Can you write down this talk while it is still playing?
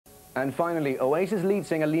And finally, Oasis lead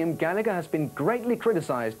singer Liam Gallagher has been greatly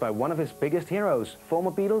criticised by one of his biggest heroes,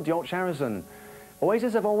 former Beatle George Harrison.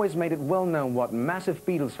 Oasis have always made it well known what massive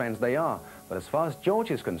Beatles fans they are, but as far as George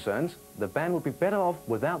is concerned, the band would be better off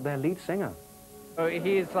without their lead singer.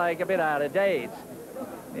 He's like a bit out of date,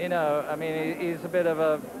 you know. I mean, he's a bit of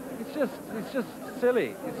a... It's just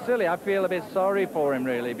silly. It's silly. I feel a bit sorry for him,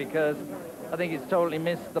 really, because I think he's totally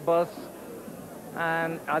missed the bus.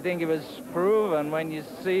 And I think it was proven when you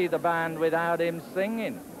see the band without him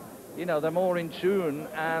singing. You know, they're more in tune,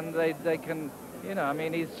 and they can, you know, I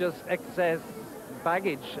mean, he's just excess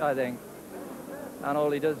baggage, I think. And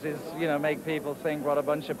all he does is, you know, make people think what a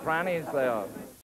bunch of prannies they are.